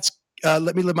guns, and that's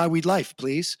let me live my weed life,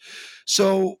 please.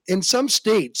 So in some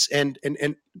states, and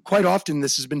quite often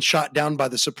this has been shot down by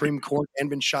the Supreme Court and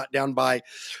been shot down by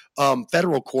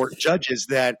federal court judges,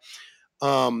 that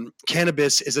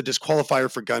cannabis is a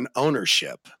disqualifier for gun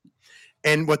ownership.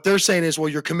 And what they're saying is, well,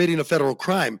 you're committing a federal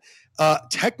crime.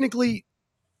 Technically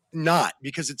not,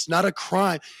 because it's not a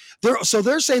crime. They're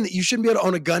saying that you shouldn't be able to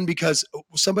own a gun because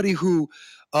somebody who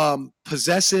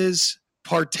possesses,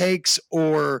 partakes,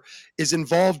 or is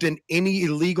involved in any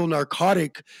illegal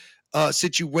narcotic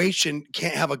situation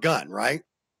can't have a gun, right?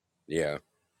 Yeah.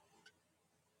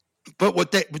 But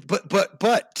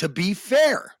to be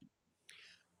fair,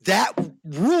 that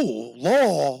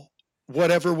law,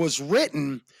 whatever, was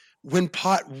written when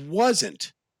pot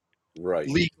wasn't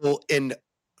legal in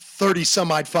 30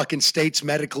 some odd fucking states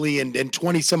medically, and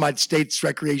 20 some odd states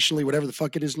recreationally, whatever the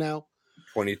fuck it is now.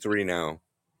 23 now.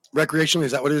 Recreationally,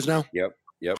 is that what it is now? Yep.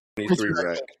 23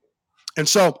 rec. And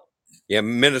so, Yeah,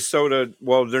 Minnesota.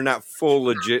 Well, they're not full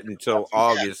legit until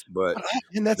August, but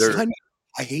and that's they're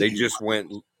I hate they you. just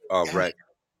went Yeah. rec.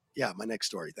 Yeah, my next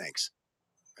story. Thanks.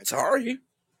 Sorry.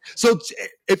 So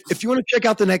if you want to check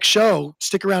out the next show,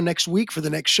 stick around next week for the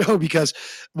next show because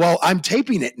while I'm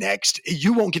taping it next,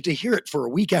 you won't get to hear it for a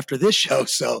week after this show.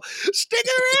 So stick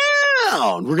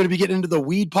around. We're going to be getting into the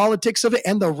weed politics of it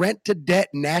and the rent to debt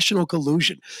national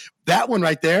collusion. That one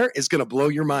right there is going to blow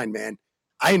your mind, man.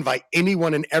 I invite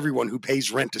anyone and everyone who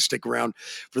pays rent to stick around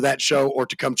for that show or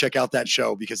to come check out that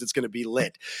show because it's going to be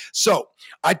lit. So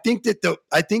I think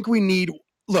we need,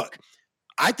 look,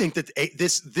 I think that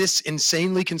this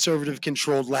insanely conservative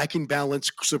controlled, lacking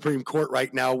balance Supreme Court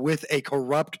right now with a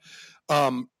corrupt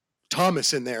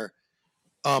Thomas in there.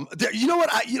 You know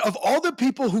what? Of all the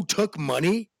people who took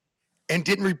money and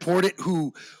didn't report it,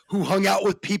 who hung out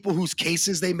with people whose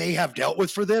cases they may have dealt with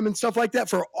for them and stuff like that,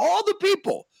 for all the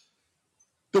people,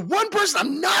 the one person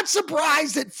I'm not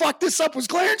surprised that fucked this up was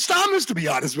Clarence Thomas, to be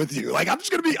honest with you. Like,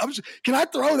 can I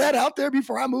throw that out there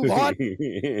before I move on?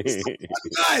 It's the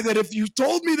one guy that if you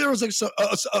told me there was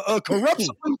a corrupt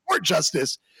Supreme Court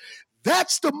justice,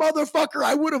 that's the motherfucker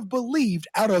I would have believed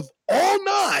out of all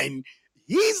nine.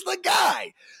 He's the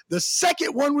guy. The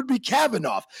second one would be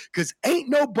Kavanaugh because ain't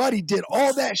nobody did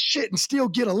all that shit and still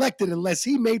get elected unless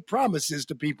he made promises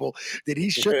to people that he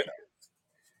should.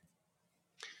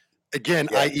 Again,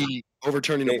 Yeah. i.e.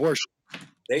 overturning abortion.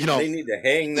 They need to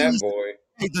hang that boy.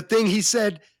 The thing he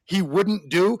said he wouldn't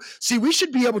do. See, we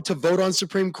should be able to vote on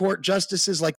Supreme Court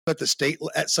justices like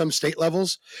at some state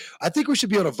levels. I think we should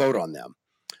be able to vote on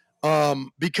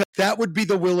them because that would be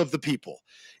the will of the people.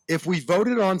 If we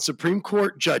voted on Supreme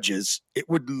Court judges, it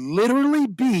would literally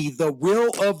be the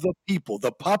will of the people.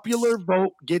 The popular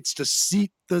vote gets to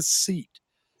seat the seat.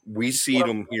 We seat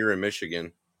them here in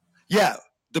Michigan. Yeah,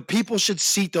 the people should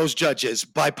seat those judges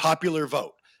by popular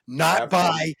vote, not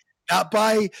by.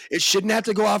 It shouldn't have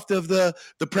to go off of the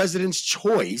president's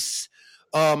choice.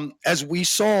 As we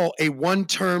saw, a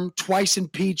one-term, twice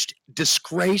impeached,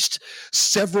 disgraced,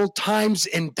 several times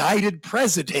indicted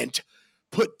president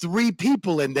put 3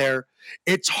 people in there.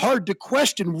 It's hard to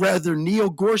question whether Neil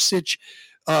Gorsuch,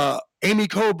 Amy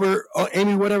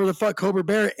whatever the fuck, Cober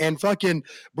Barrett, and fucking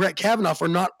Brett Kavanaugh are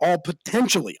not all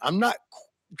potentially. I'm not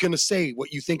going to say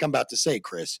what you think I'm about to say,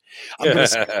 Chris. I'm going to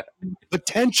say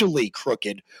potentially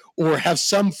crooked or have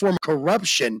some form of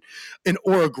corruption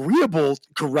or agreeable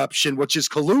corruption, which is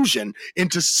collusion,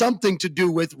 into something to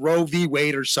do with Roe v.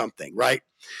 Wade or something, right?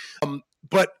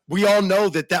 But we all know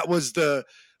that was the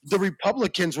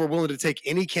Republicans were willing to take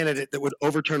any candidate that would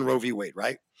overturn Roe v. Wade,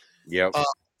 right? Yep.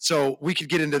 So we could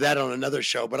get into that on another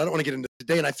show, but I don't want to get into it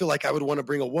today. And I feel like I would want to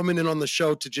bring a woman in on the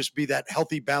show to just be that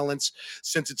healthy balance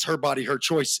since it's her body, her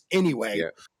choice anyway. Yeah,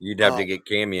 you'd have to get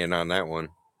Cammy in on that one.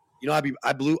 You know,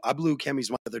 I blew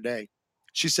Cammy's mind the other day.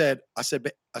 She said, I said,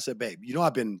 babe, you know,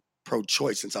 I've been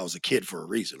pro-choice since I was a kid for a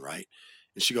reason, right?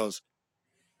 And she goes,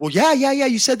 well, yeah.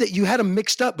 You said that you had them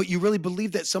mixed up, but you really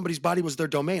believed that somebody's body was their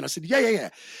domain. I said, yeah.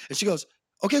 And she goes,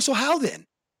 okay, so how then?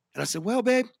 And I said, well,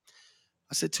 babe,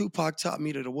 I said, Tupac taught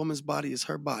me that a woman's body is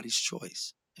her body's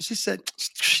choice. And she said,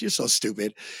 you're so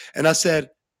stupid. And I said,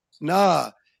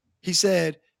 nah. He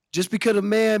said, just because a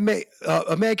man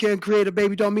can't create a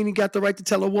baby don't mean he got the right to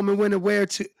tell a woman when and where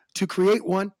to create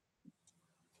one.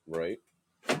 Right.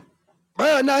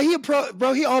 Bro,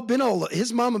 no,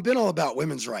 his mama been all about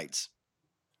women's rights.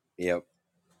 Yep.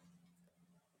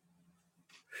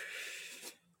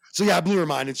 So yeah, I blew her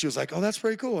mind and she was like, oh, that's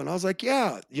pretty cool. And I was like,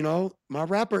 yeah, you know, my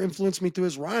rapper influenced me through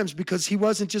his rhymes because he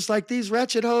wasn't just like these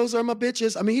wretched hoes are my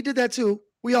bitches. I mean, he did that too.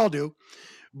 We all do.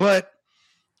 But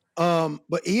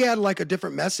he had like a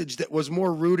different message that was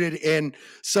more rooted in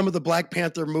some of the Black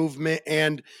Panther movement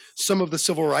and some of the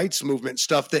civil rights movement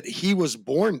stuff that he was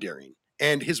born during.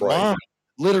 And his mom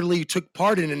literally took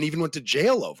part in and even went to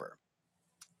jail over.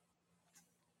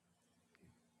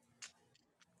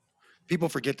 People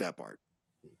forget that part.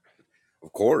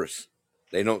 Of course.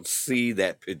 They don't see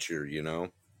that picture, you know.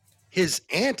 His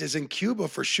aunt is in Cuba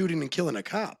for shooting and killing a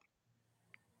cop.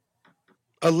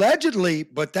 Allegedly,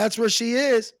 but that's where she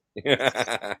is.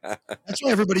 That's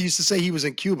why everybody used to say he was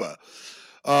in Cuba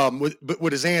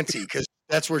with his auntie, because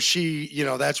that's where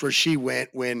she went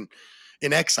when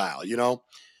in exile, you know,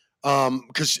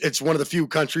 because it's one of the few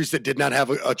countries that did not have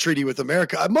a treaty with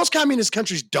America. Most communist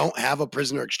countries don't have a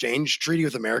prisoner exchange treaty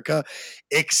with America,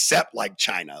 except like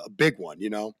China, a big one,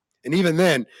 you know. And even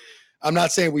then, I'm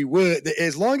not saying we would.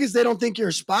 As long as they don't think you're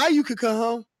a spy, you could come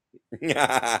home.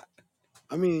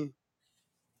 I mean,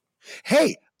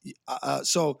 hey,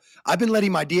 so I've been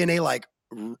letting my DNA like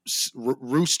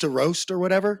roost to roast or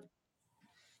whatever.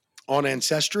 on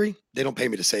Ancestry. They don't pay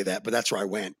me to say that, but that's where I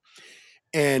went.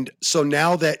 And so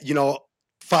now that,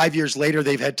 5 years later,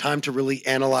 they've had time to really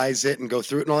analyze it and go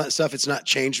through it and all that stuff. It's not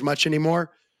changed much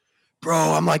anymore. Bro,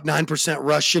 I'm like 9%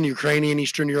 Russian, Ukrainian,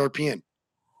 Eastern European.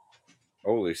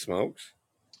 Holy smokes.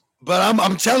 But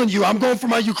I'm telling you, I'm going for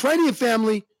my Ukrainian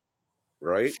family.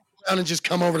 Right? Down and just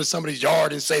come over to somebody's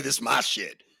yard and say, this is my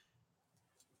shit.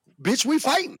 Bitch, we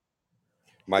fighting.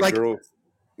 My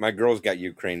girl's got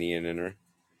Ukrainian in her.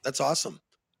 That's awesome.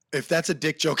 If that's a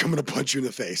dick joke, I'm going to punch you in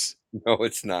the face. No,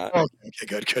 it's not. Oh, okay,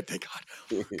 good, thank God.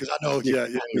 Because I know,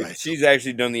 anyway. She's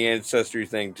actually done the Ancestry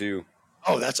thing too.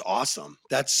 Oh, that's awesome.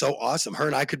 That's so awesome. Her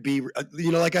and I could be,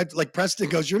 like Preston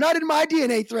goes, you're not in my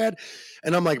DNA thread.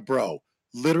 And I'm like, bro,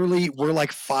 literally, we're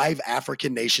like 5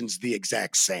 African nations the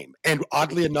exact same. And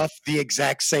oddly enough, the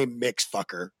exact same mix,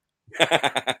 fucker.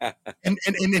 and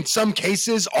in some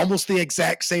cases, almost the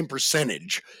exact same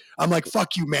percentage. I'm like,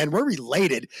 fuck you, man. We're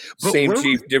related. But same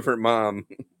chief, different mom.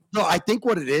 No, I think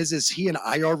what it is he and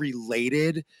I are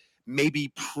related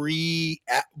maybe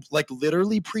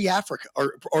literally pre-Africa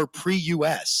or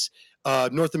pre-US,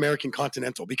 North American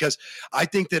continental, because I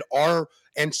think that our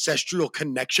ancestral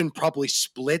connection probably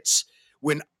splits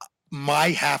when my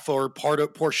half or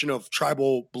portion of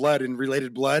tribal blood and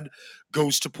related blood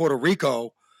goes to Puerto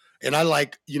Rico, and I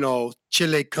like,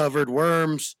 Chile covered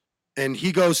worms, and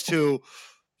he goes to,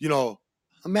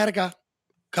 America,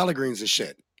 collard greens and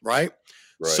shit, right?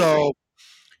 So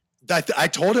I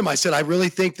told him, I said, I really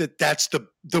think that that's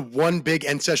the one big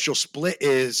ancestral split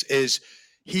is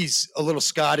he's a little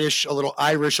Scottish, a little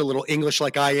Irish, a little English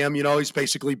like I am. He's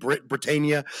basically British,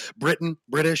 Britannia, the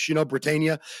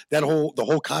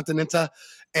whole continent. But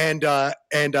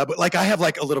like I have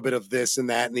like a little bit of this and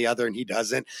that and the other, and he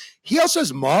doesn't. He also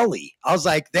has Mali. I was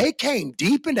like, they came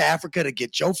deep into Africa to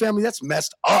get your family. That's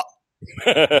messed up.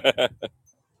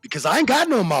 Because I ain't got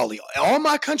no Mali. All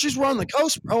my countries were on the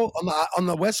coast, bro, on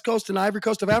the west coast and Ivory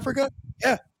Coast of Africa.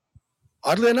 Yeah.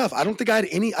 Oddly enough, I don't think I had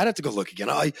any. I'd have to go look again.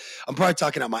 I'm probably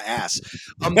talking out my ass.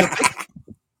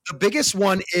 The biggest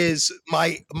one is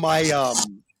my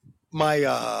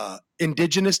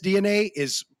indigenous DNA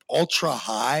is ultra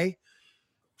high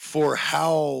for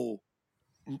how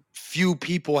few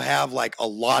people have like a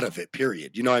lot of it,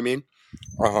 period. You know what I mean?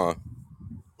 Uh-huh.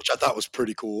 Which I thought was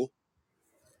pretty cool.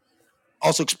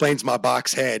 Also explains my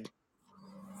box head.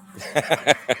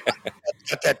 got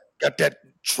that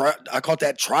I call it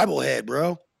that tribal head,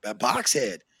 bro. That box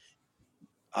head.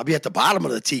 I'll be at the bottom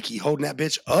of the tiki holding that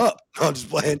bitch up. I'm just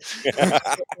playing.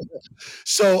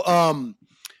 So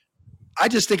I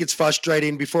just think it's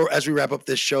frustrating as we wrap up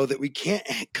this show that we can't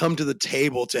come to the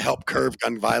table to help curb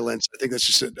gun violence. I think that's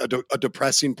just a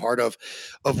depressing part of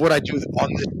what I do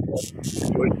on this.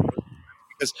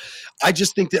 Because I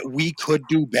just think that we could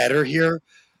do better here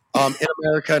in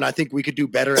America, and I think we could do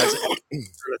better as a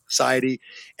society.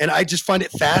 And I just find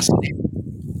it fascinating.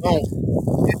 Like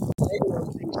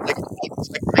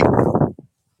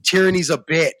tyranny's a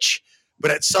bitch, but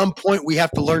at some point we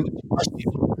have to learn to trust each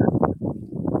other.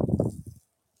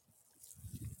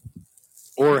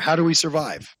 Or how do we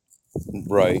survive?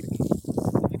 Right.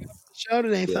 Show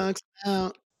today, folks.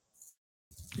 Out.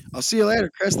 I'll see you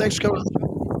later, Chris. Thanks for coming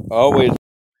on. Always.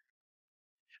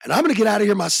 And I'm going to get out of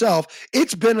here myself.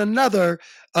 It's been another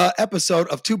episode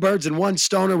of Two Birds and One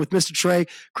Stoner with MistaTre.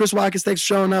 Chris Watkins, thanks for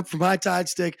showing up from High Tide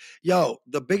Stick. Yo,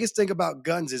 the biggest thing about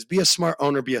guns is be a smart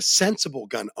owner, be a sensible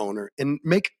gun owner, and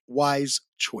make wise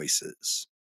choices.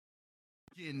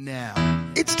 Now,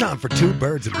 it's time for Two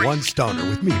Birds and One Stoner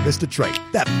with me, MistaTre.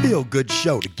 That feel-good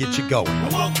show to get you going. I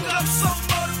woke up so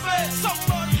motivated,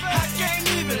 I can't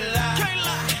even lie.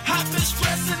 I've been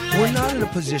stressing. We're not in a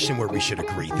position where we should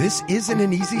agree. This isn't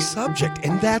an easy subject,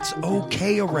 and that's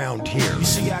okay around here. You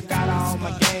see, I got all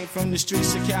my game from the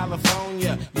streets of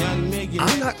California. Young nigga.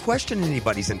 I'm not questioning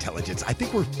anybody's intelligence. I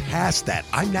think we're past that.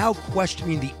 I'm now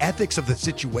questioning the ethics of the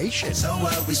situation. So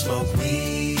what, we smoke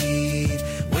weed,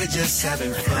 we're just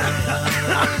having fun.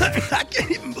 I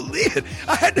can't even believe it.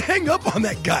 I had to hang up on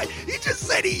that guy. He just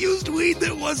said he used weed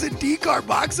that wasn't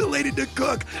decarboxylated to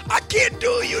cook. I can't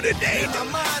do you today. In my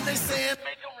mind, they saying,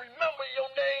 make them remember your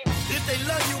name. If they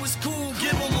love you, it's cool.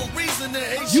 Give them a reason to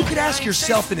hate You could ask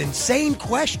yourself an insane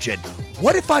question.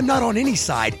 What if I'm not on any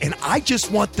side and I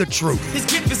just want the truth? His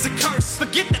gift is a curse.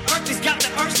 Forget the earth, he's got the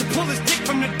urge to pull his dick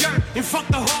from the dirt and fuck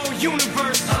the whole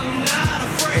universe. I'm not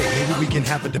afraid. Maybe we can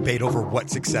have a debate over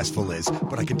what successful is,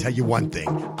 but I can tell you one thing.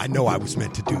 I know I was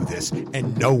meant to do this,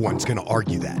 and no one's going to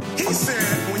argue that. He said,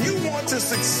 when you want to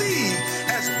succeed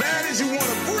as bad as you want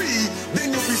to breathe,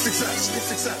 then you'll be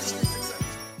successful.